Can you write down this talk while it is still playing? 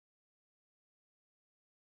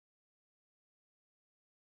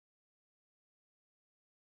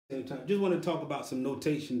Same time. Just want to talk about some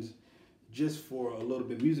notations just for a little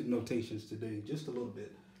bit, music notations today, just a little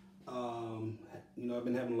bit. I've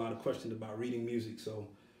been having a lot of questions about reading music, so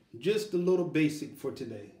just a little basic for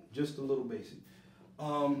today, just a little basic.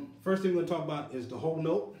 First thing we're going to talk about is the whole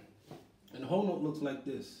note, and the whole note looks like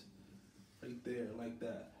this, right there, like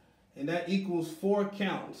that. And that equals 4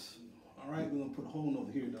 counts. All right, we're going to put a whole note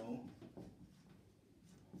here, though.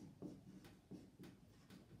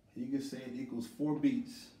 You can say it equals 4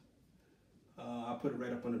 beats. I'll put it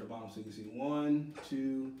right up under the bottom so you can see 1,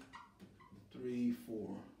 2, 3,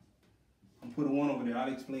 4. I'm putting 1 over there.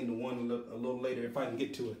 I'll explain the 1 a little later if I can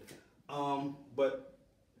get to it. But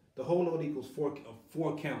the whole note equals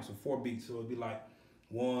 4 counts or 4 beats. So it'd be like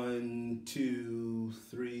 1, 2,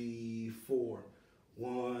 3, 4.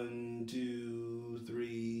 1, 2,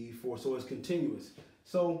 3, 4. So it's continuous.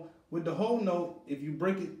 So with the whole note, if you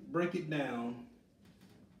break it down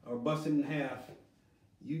or bust it in half,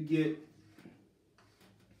 you get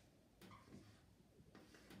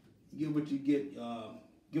what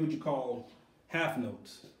you call half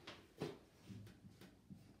notes.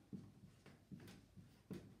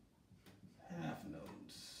 Half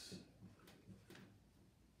notes.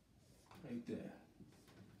 Right there.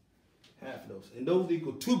 Half notes. And those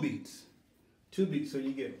equal 2 beats. 2 beats, so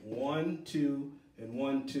you get 1, 2, and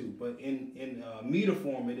 1, 2. But in meter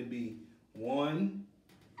form, it'd be 1,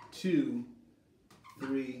 2,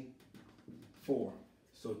 3, 4.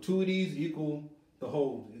 So 2 of these equal the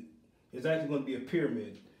whole. It's actually going to be a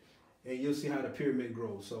pyramid, and you'll see how the pyramid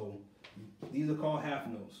grows. So these are called half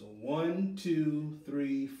notes. So 1, 2,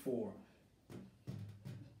 3, 4.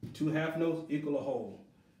 2 half notes equal a whole.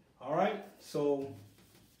 All right. So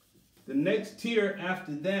the next tier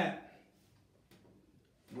after that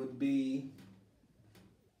would be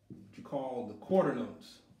what you call the quarter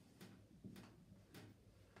notes.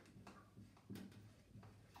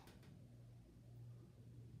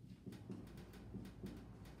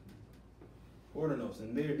 Quarter notes,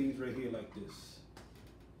 and they're these right here like this.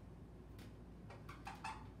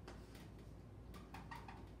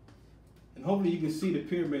 And hopefully you can see the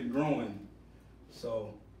pyramid growing.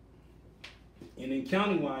 So, and then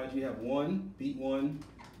counting wise, you have 1, beat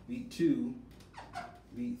 2,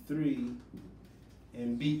 beat 3,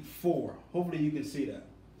 and beat 4. Hopefully you can see that.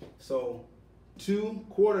 So 2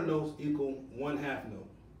 quarter notes equal 1 half note.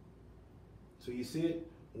 So you see it?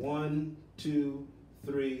 1, 2,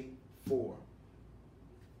 3, 4.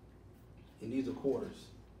 And these are quarters.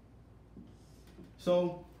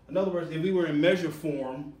 So, in other words, if we were in measure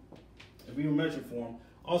form,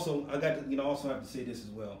 also I got to, also have to say this as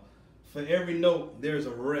well. For every note, there's a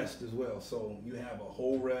rest as well. So you have a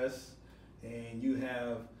whole rest, and you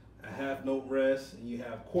have a half note rest, and you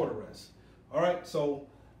have quarter rest. All right. So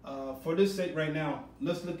for this sake right now,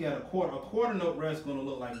 let's look at a quarter. A quarter note rest is going to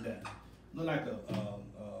look like that. Look like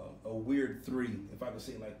a weird 3, if I could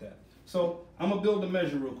say it like that. So I'm gonna build the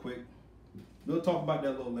measure real quick. We'll talk about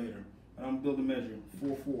that a little later. I'm going to build a measure,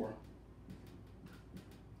 4/4.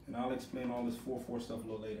 And I'll explain all this 4/4 stuff a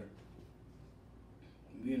little later.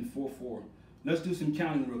 We're in 4/4. Let's do some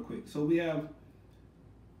counting real quick. So we have,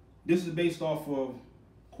 this is based off of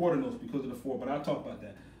quarter notes because of the 4, but I'll talk about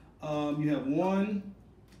that. You have 1,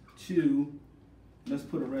 2, let's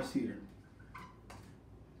put a rest here.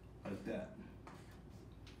 Like that.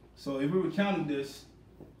 So if we were counting this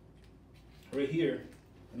right here,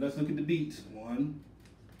 and let's look at the beats. 1,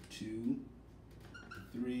 2,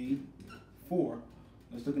 3, 4.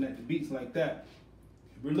 Let's looking at the beats like that.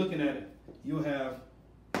 If we're looking at it, you'll have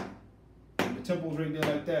the tempos right there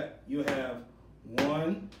like that. You'll have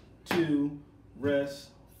 1, 2,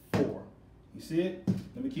 rest, 4. You see it?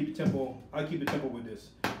 Let me keep the tempo. I'll keep the tempo with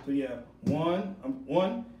this. So you have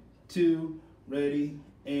 1, 2, ready,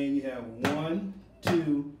 and you have 1,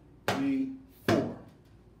 2, 3, 4.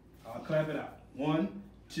 I'll clap it out. 1,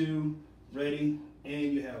 2, ready,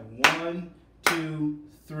 and you have 1, 2,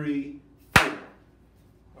 3, 4.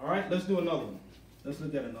 All right, let's do another one. Let's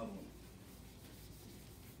look at another one.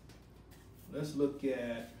 Let's look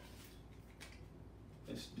at,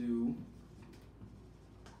 let's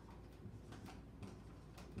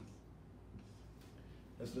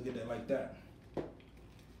look at that like that.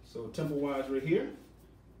 So tempo wise right here,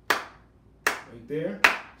 right there.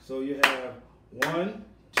 So you have 1,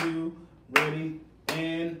 2, ready,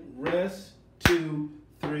 and rest, 2,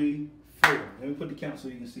 3, 4. Let me put the count so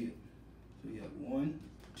you can see it. So you have 1,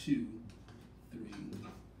 2, 3,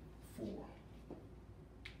 4.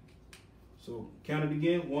 So count it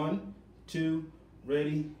again. 1, 2,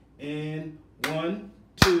 ready, and 1,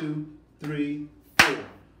 2, 3, 4.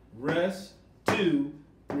 Rest, 2,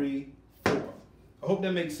 3, 4. I hope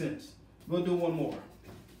that makes sense. We'll do one more.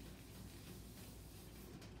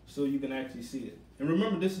 so you can actually see it. And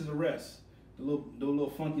remember, this is a rest, the little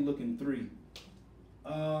funky looking 3.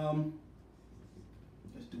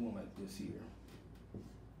 Let's do one like this here.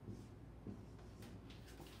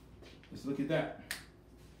 Let's look at that.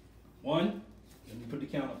 1, let me put the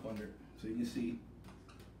count up under it so you can see.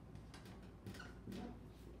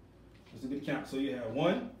 Let's look at the count. So you have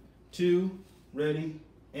 1, 2, ready,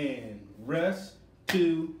 and rest,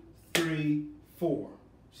 2, 3, 4.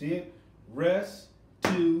 See it? Rest,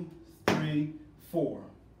 2, 3, 4.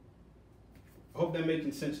 I hope that's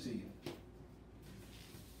making sense to you.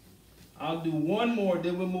 I'll do one more,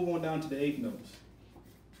 then we'll move on down to the 8th notes.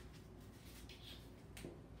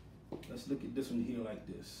 Let's look at this one here like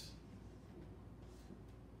this.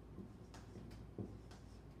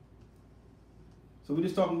 So we're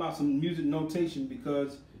just talking about some music notation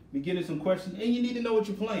because we're getting some questions and you need to know what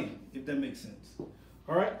you're playing, if that makes sense.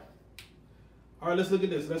 All right? All right, let's look at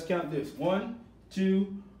this. Let's count this. 1,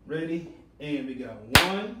 2, ready, and we got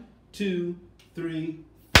 1, 2, 3,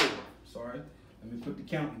 4. Sorry. Let me put the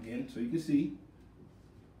count again so you can see.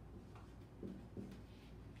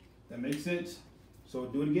 That makes sense? So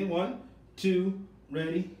do it again. 1, 2,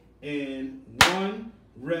 ready, and 1,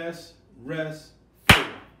 rest, rest, 4.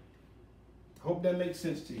 Hope that makes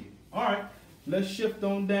sense to you. All right, let's shift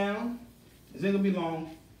on down. This ain't gonna be long.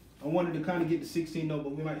 I wanted to kind of get to 16 note,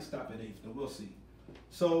 but we might stop at 8, so we'll see.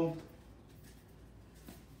 So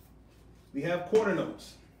we have quarter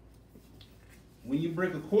notes. When you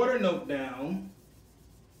break a quarter note down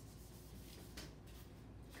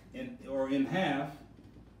or in half,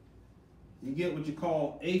 you get what you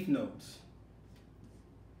call 8th notes.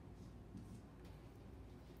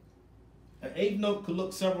 An 8th note could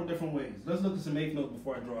look several different ways. Let's look at some 8th notes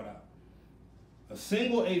before I draw it out. A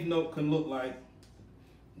single 8th note can look like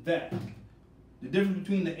that. The difference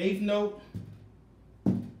between the 8th note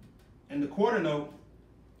and the quarter note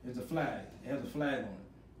is a flag. It has a flag on it.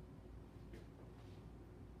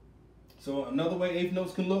 So another way 8th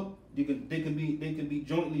notes can look, they can be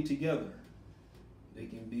jointly together. They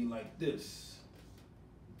can be like this.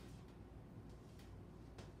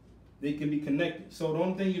 They can be connected. So the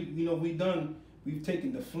only thing we've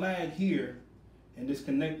taken the flag here and just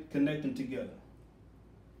connect them together.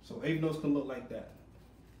 So 8th notes can look like that.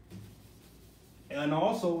 And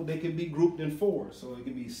also they can be grouped in 4s. So it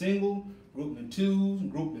can be single, grouped in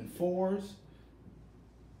 2s, grouped in 4s.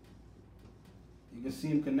 You can see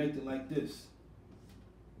them connected like this.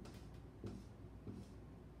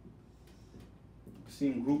 You can see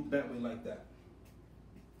them grouped that way like that.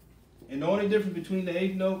 And the only difference between the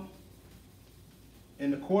 8th note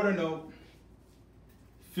and the quarter note,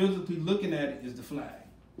 physically looking at it, is the flag.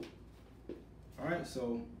 All right,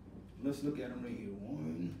 so let's look at them right here.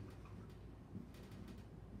 1.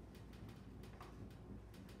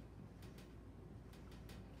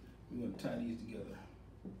 We're going to tie these together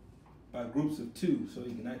by groups of 2 so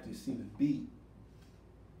you can actually see the beat.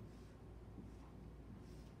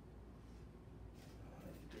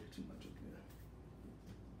 There's too much up there.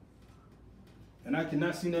 And I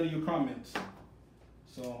cannot see none of your comments.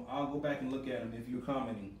 So I'll go back and look at them if you're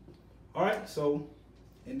commenting. All right, so,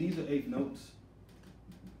 and these are 8th notes.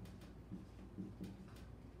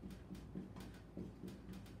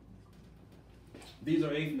 These are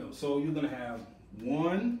 8th notes. So you're going to have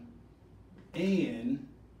 1 and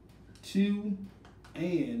 2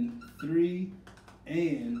 and 3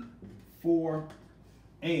 and 4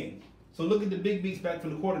 and. So look at the big beats back from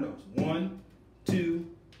the quarter notes. 1, 2,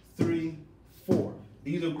 3, 4.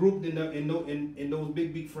 These are grouped in those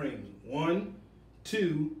big beat frames. 1,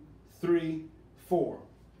 2, 3, 4.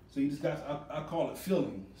 So you just got, I call it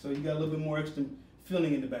filling. So you got a little bit more extra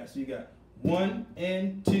filling in the back. So you got 1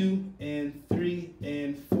 and 2 and 3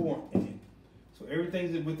 and 4 and. So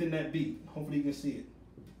everything's within that beat. Hopefully you can see it.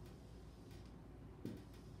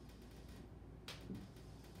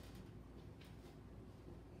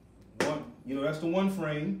 That's the 1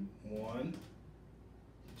 frame. 1,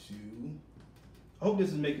 2. I hope this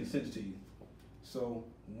is making sense to you. So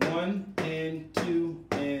 1 and 2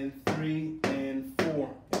 and 3 and 4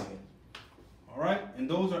 and. All right, and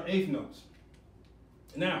those are 8th notes.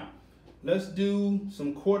 Now, let's do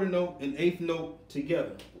some quarter note and 8th note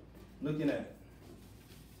together. Looking at it.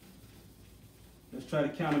 Let's try to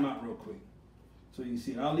count them out real quick so you can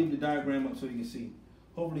see it. I'll leave the diagram up so you can see.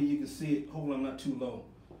 Hopefully you can see it. Hopefully I'm not too low.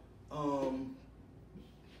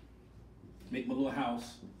 Make my little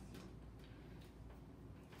house.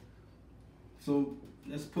 So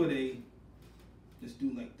let's do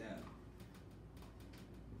like that.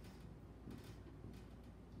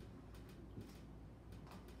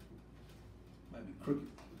 Might be crooked.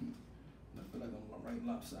 I feel like I'm right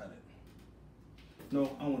lopsided. No,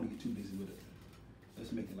 I don't want to get too busy with it.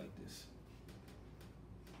 Let's make it like this.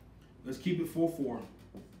 Let's keep it 4/4.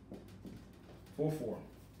 4/4.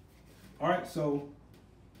 All right, so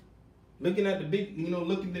looking at the beat,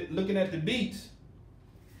 looking at the beats,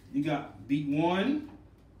 you got beat 1.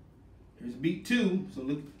 Here's beat 2. So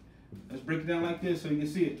look, let's break it down like this so you can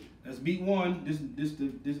see it. That's beat 1.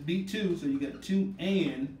 This beat 2. So you got 2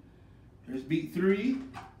 and. Here's beat 3.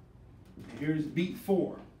 And here's beat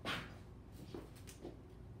 4.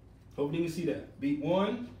 Hopefully you can see that. Beat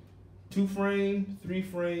 1, 2 frame, 3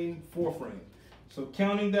 frame, 4 frame. So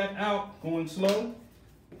counting that out, going slow.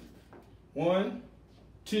 1,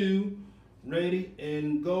 2, ready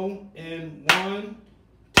and go. And 1,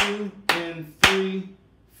 2, and 3,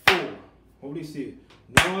 4. Hopefully you see it.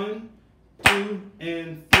 1, 2,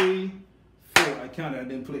 and 3, 4. I counted. I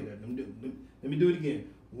didn't play that. Let me do it again.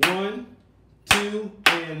 1, 2,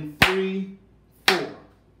 and 3, 4.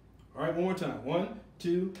 All right, one more time. 1,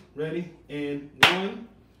 2, ready, and 1,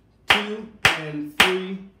 2, and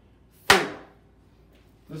 3, 4.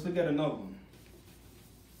 Let's look at another one.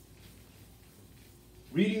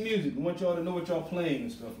 Reading music. We want y'all to know what y'all playing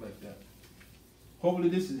and stuff like that. Hopefully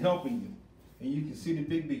this is helping you. And you can see the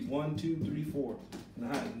big beats, 1, 2, 3, 4,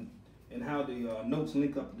 and how the notes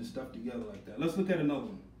link up the stuff together like that. Let's look at another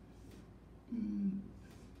one.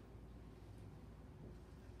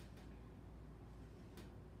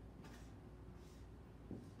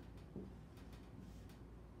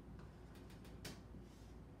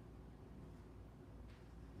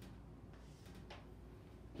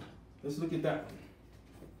 Let's look at that one.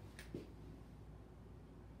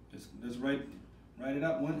 Let's write it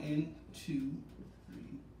out. 1 and 2,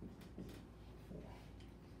 3,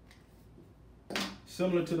 4.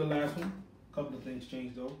 Similar to the last one. A couple of things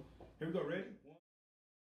changed though. Here we go. Ready?